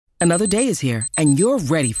Another day is here, and you're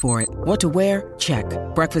ready for it. What to wear? Check.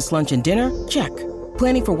 Breakfast, lunch, and dinner? Check.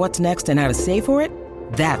 Planning for what's next and how to save for it?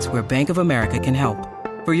 That's where Bank of America can help.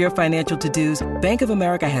 For your financial to-dos, Bank of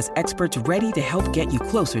America has experts ready to help get you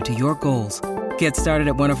closer to your goals. Get started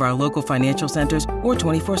at one of our local financial centers or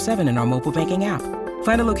 24/7 in our mobile banking app.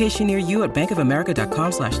 Find a location near you at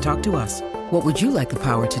bankofamerica.com/talktous. What would you like the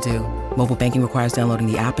power to do? Mobile banking requires downloading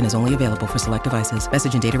the app and is only available for select devices.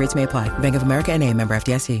 Message and data rates may apply. Bank of America N.A., member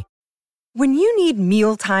FDIC. When you need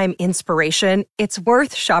mealtime inspiration, it's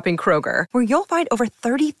worth shopping Kroger, where you'll find over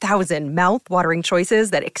 30,000 mouth-watering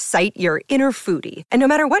choices that excite your inner foodie. And no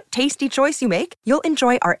matter what tasty choice you make, you'll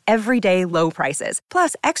enjoy our everyday low prices,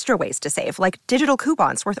 plus extra ways to save, like digital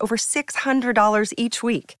coupons worth over $600 each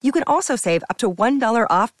week. You can also save up to $1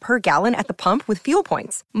 off per gallon at the pump with fuel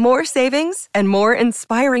points. More savings and more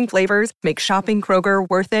inspiring flavors make shopping Kroger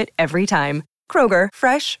worth it every time. Kroger,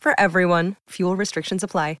 fresh for everyone. Fuel restrictions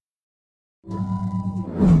apply.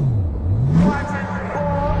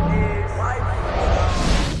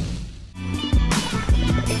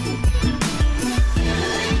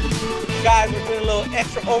 Guys, we're doing a little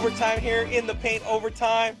extra overtime here in the paint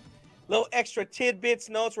overtime. Little extra tidbits,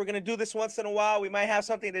 notes. We're going to do this once in a while. We might have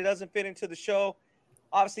something that doesn't fit into the show.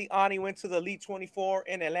 Obviously, Ani went to the Elite 24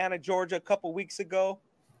 in Atlanta, Georgia a couple weeks ago,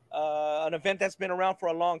 an event that's been around for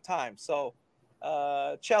a long time. So,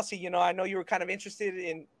 Chelsea, I know you were kind of interested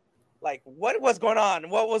in like what was going on.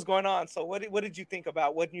 So what did you think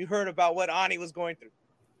about what you heard about what Ani was going through?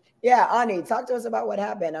 Yeah, Ani, talk to us about what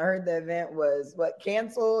happened. I heard the event was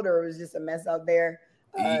canceled or it was just a mess out there.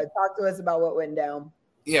 Talk to us about what went down.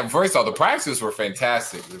 Yeah, first of all, the practices were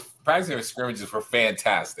fantastic. The practice and scrimmages were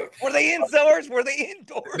fantastic. Were they indoors? Were they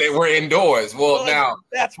indoors? They were indoors. Well, now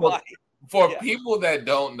that's why. For people that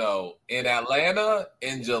don't know, in Atlanta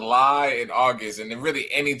in July and August, and then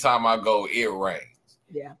really anytime I go, it rains.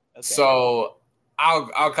 Yeah. Okay. So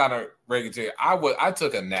I'll kind of break it to you. I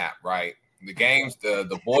took a nap, right? The games,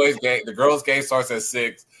 the boys game, the girls game starts at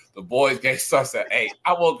 6. The boys game starts at 8.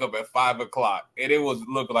 I woke up at 5 o'clock and it was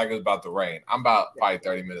looking like it was about to rain. I'm about probably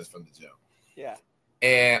 30 minutes from the gym. Yeah.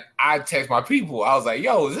 And I text my people. I was like,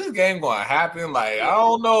 yo, is this game going to happen? Like, I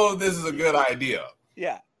don't know if this is a good idea.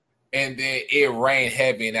 Yeah. And then it rained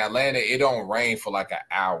heavy in Atlanta. It don't rain for like an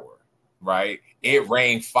hour, right? It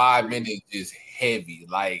rained 5 minutes just heavy.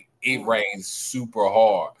 Like, it rained super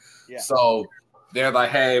hard. Yeah. So they're like,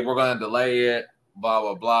 hey, we're going to delay it, blah,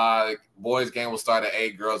 blah, blah. Boys game will start at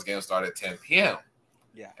 8. Girls game will start at 10 p.m.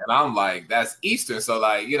 Yeah. And I'm like, that's Eastern. So,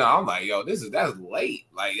 like, I'm like, yo, that's late.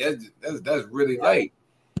 Like, that's really late.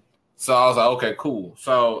 So I was like, okay, cool.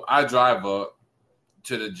 So I drive up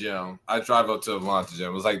to the gym. I drive up to Atlanta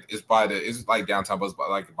gym. It's like downtown, but it's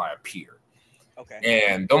by a pier. Okay.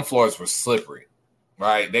 And them floors were slippery,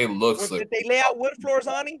 right? They look slippery. Did they lay out wood floors,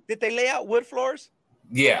 Ani? Did they lay out wood floors?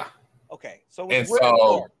 Yeah. Okay. So it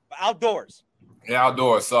was outdoors. Yeah,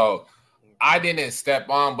 outdoors. So I didn't step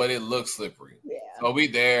on, but it looked slippery. Yeah. So we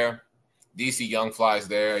there. DC Young Fly's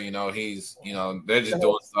there. He's, they're just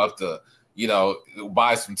doing stuff to,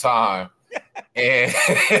 buy some time. And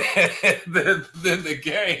then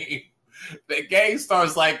the game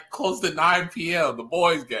starts like close to 9 p.m., the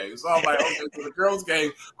boys' game. So I'm like, okay, so the girls'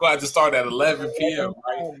 game going to have to start at 11 p.m.,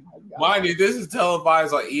 right? Mind you, this is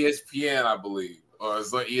televised on ESPN, I believe, or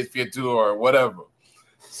it's on ESPN2 or whatever.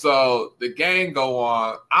 So the game go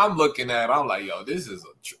on. I'm looking at it. I'm like, yo, this is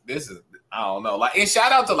I don't know. Like, and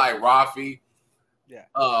shout out to like Rafi. Yeah.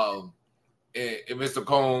 And Mr.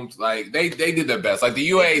 Combs, like they did their best. Like the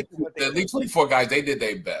UA, the Elite 24 guys, they did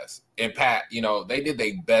their best. And Pat, they did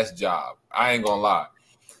their best job. I ain't gonna lie.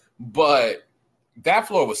 But that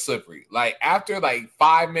floor was slippery. Like after like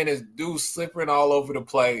 5 minutes, dudes slipping all over the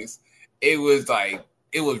place. It was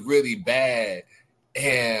really bad.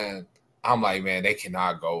 And I'm like, man, they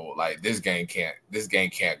cannot go. Like this game can't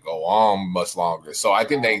go on much longer. So I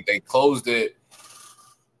think they closed it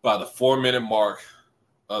by the 4-minute mark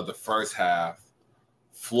of the first half.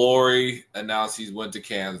 Flory announced he went to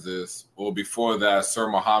Kansas. Well, before that, Sir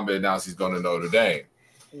Muhammad announced he's going to Notre Dame.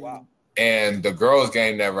 Wow. And the girls'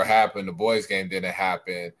 game never happened. The boys' game didn't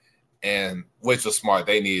happen. And which was smart.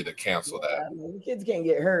 They needed to cancel that. I mean, kids can't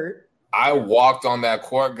get hurt. I walked on that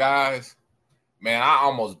court, guys. Man, I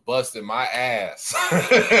almost busted my ass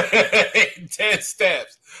in 10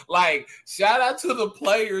 steps. Like, shout out to the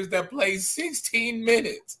players that played 16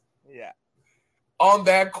 minutes. Yeah. On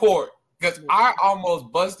that court, because I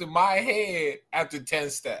almost busted my head after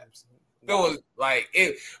 10 steps. It was like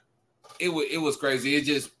it was crazy.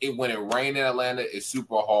 When it rained in Atlanta, it's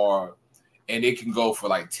super hard, and it can go for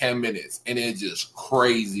like 10 minutes, and it just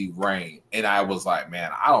crazy rain. And I was like,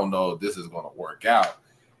 man, I don't know if this is gonna work out.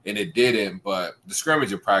 and it didn't. But the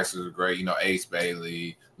scrimmage and practices were great. You know, Ace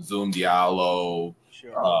Bailey, Zoom Diallo,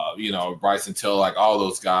 you know, Bryson Till, like all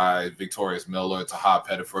those guys, Victorious Miller, Taha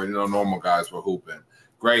Pettiford, you know, normal guys were hooping.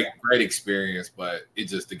 Great experience, but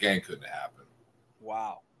the game couldn't happen.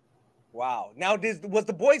 Wow. Now, was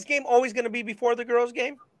the boys' game always going to be before the girls'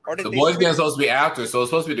 game? Or did the boys' game is supposed to be after, so it's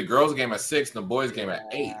supposed to be the girls' game at 6 and the boys' game at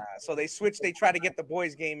 8. So they switched. They tried to get the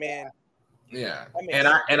boys' game in. Yeah,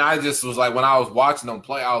 and I just was like, when I was watching them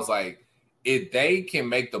play, I was like, if they can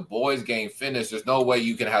make the boys' game finish, there's no way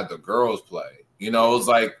you can have the girls play. You know, it's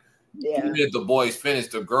like, even if the boys finish,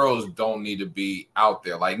 the girls don't need to be out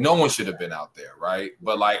there. Like, no one should have been out there, right?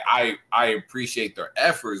 But like, I appreciate their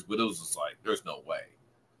efforts, but it was just like, there's no way.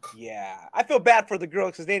 Yeah, I feel bad for the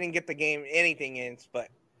girls because they didn't get the game anything in, but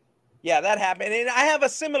yeah, that happened. And I have a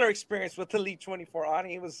similar experience with Elite 24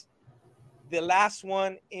 Ani. It was the last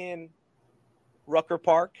one in Rucker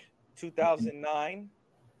Park, 2009.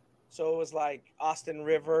 So it was like Austin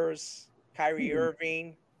Rivers, Kyrie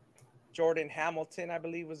Irving, Jordan Hamilton, I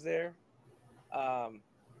believe, was there.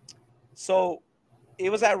 So it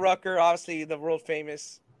was at Rucker, obviously the world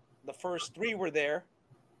famous. The first 3 were there.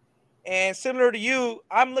 And similar to you,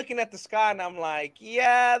 I'm looking at the sky and I'm like,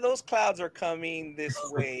 yeah, those clouds are coming this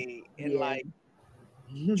way in like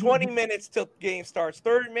 20 minutes till game starts,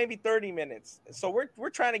 maybe 30 minutes. So we're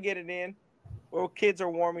trying to get it in where kids are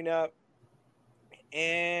warming up.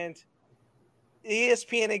 And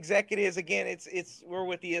ESPN executives, again, we're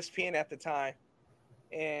with ESPN at the time.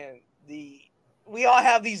 And we all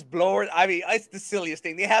have these blowers. I mean, it's the silliest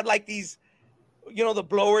thing. They had like these, you know, the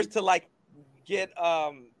blowers to like get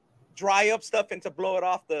dry up stuff and to blow it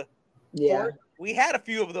off the court. We had a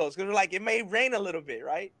few of those because we're like, it may rain a little bit,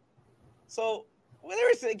 right? So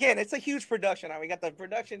it's a huge production. We got the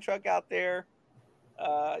production truck out there.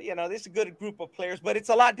 You know, this is a good group of players, but it's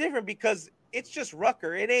a lot different because it's just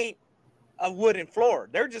Rucker. It ain't a wooden floor.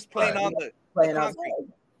 They're just playing on the concrete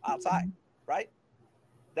outside, right?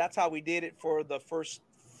 That's how we did it for the first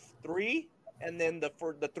 3, and then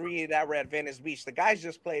for the 3 that were at Venice Beach. The guys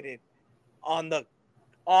just played it on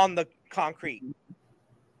the concrete.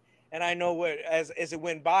 And I know as it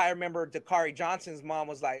went by, I remember Dakari Johnson's mom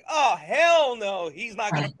was like, oh, hell no, he's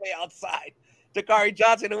not going to play outside. Dakari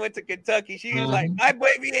Johnson, who went to Kentucky, she was like, my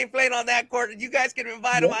baby ain't playing on that court. You guys can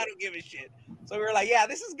invite him. I don't give a shit. So we were like, yeah,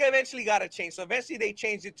 this is eventually got to change. So eventually they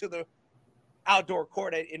changed it to the outdoor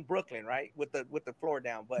court in Brooklyn, right, with the floor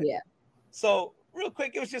down. But so real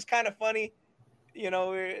quick, it was just kind of funny. You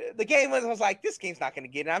know, the game was like, this game's not going to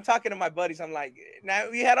get it. I'm talking to my buddies. I'm like, now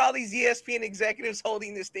we had all these ESPN executives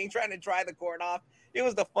holding this thing, trying to dry the court off. It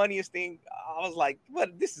was the funniest thing. I was like,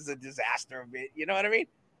 what? This is a disaster of it. You know what I mean?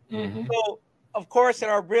 Mm-hmm. So, of course, in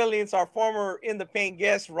our brilliance, our former in the paint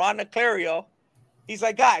guest, Ron Niclario, he's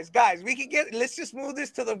like, guys, let's just move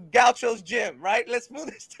this to the Gaucho's gym, right? Let's move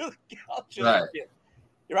this to the Gaucho's gym,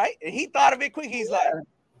 right? And he thought of it quick. He's like,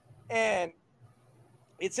 and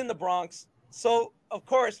it's in the Bronx. So, of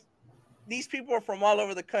course, these people are from all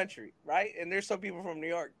over the country, right? And there's some people from New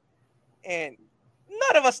York. And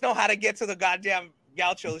none of us know how to get to the goddamn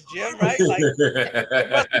Gaucho's gym, right? Like, but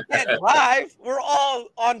we can't drive.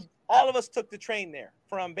 All of us took the train there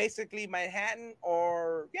from basically Manhattan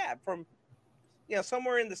or, from,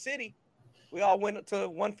 somewhere in the city. We all went to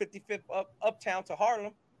 155th uptown to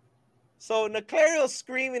Harlem. So Niclario's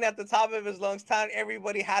screaming at the top of his lungs, telling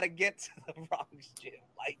everybody how to get to the Bronx gym.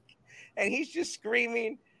 Like, and he's just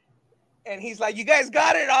screaming, and he's like, you guys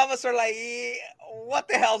got it? All of us are like, what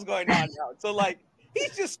the hell's going on now? So, like,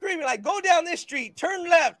 he's just screaming, like, go down this street, turn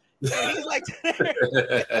left. And he's like, he's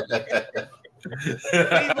like,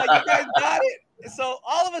 you guys got it? So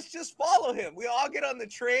all of us just follow him. We all get on the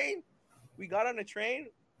train. We got on the train.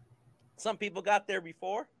 Some people got there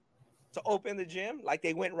before to open the gym. Like,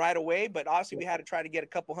 they went right away, but obviously we had to try to get a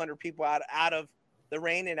couple hundred people out of the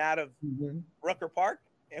rain and out of Rucker Park.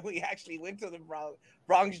 And we actually went to the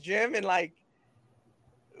Bronx gym, and like,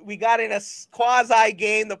 we got in a quasi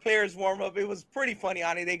game, the players warm up. It was pretty funny,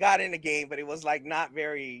 Ani. They got in the game, but it was like not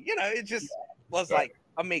very, it just was like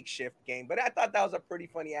a makeshift game. But I thought that was a pretty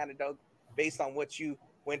funny anecdote based on what you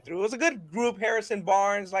went through. It was a good group. Harrison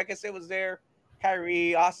Barnes, like I said, was there.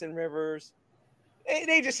 Kyrie, Austin Rivers.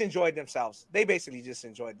 They just enjoyed themselves. They basically just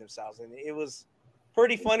enjoyed themselves, and it was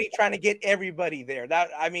pretty funny trying to get everybody there.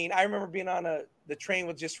 I remember being on the train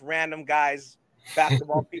with just random guys,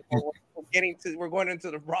 basketball people. We're going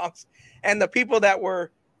into the Bronx, and the people that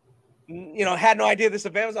were, had no idea this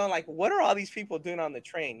event was on. Like, what are all these people doing on the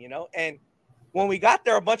train? And when we got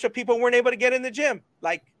there, a bunch of people weren't able to get in the gym.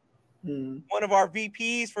 Like, one of our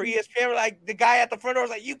VPs for ESPN, like, the guy at the front door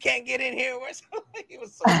was like, "You can't get in here." It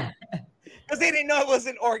was so. because they didn't know it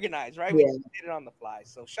wasn't organized, right? We just did it on the fly.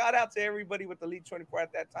 So shout out to everybody with the League 24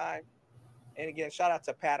 at that time. And again, shout out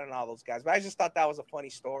to Pat and all those guys. But I just thought that was a funny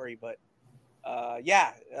story. But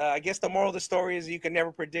I guess the moral of the story is you can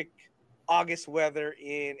never predict August weather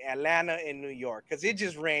in Atlanta and New York because it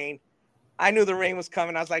just rained. I knew the rain was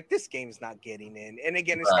coming. I was like, this game is not getting in. And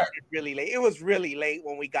again, it started really late. It was really late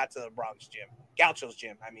when we got to the Bronx gym, Gaucho's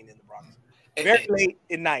gym. I mean, in the Bronx. Very late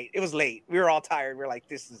at night. It was late. We were all tired. We were like,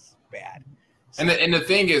 this is bad. So, and the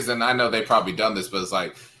thing is, and I know they probably done this, but it's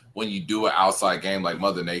like when you do an outside game, like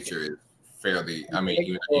Mother Nature is fairly, I mean,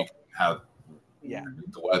 you have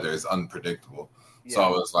the weather is unpredictable. Yeah.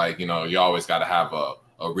 So it's like, you know, you always got to have a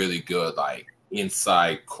really good, like,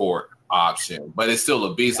 inside court option. But it's still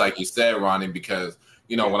a beast, like you said, Ronnie, because,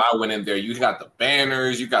 you know, when I went in there, you got the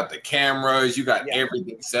banners, you got the cameras, you got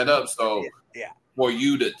everything set up. So for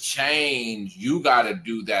you to change, you got to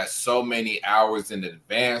do that so many hours in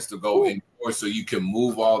advance to go indoors so you can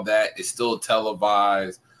move all that. It's still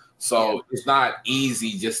televised. So it's not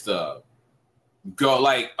easy just to go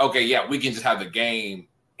like, okay, we can just have the game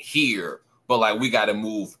here, but like we got to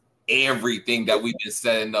move everything that we've been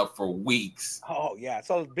setting up for weeks. Oh, yeah.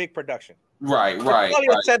 So big production. Right. Probably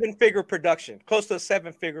a 7-figure production, close to a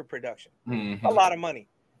 7-figure production. Mm-hmm. A lot of money.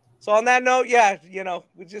 So on that note, you know,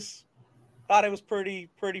 we just thought it was pretty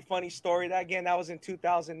funny story. That was in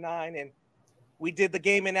 2009, and we did the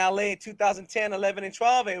game in LA in 2010, 11, and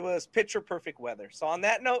 12. It was picture perfect weather. So on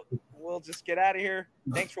that note, we'll just get out of here.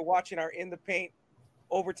 Thanks for watching our In the Paint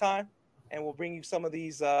overtime, and we'll bring you some of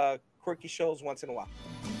these quirky shows once in a while.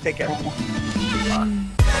 Take care. Bye.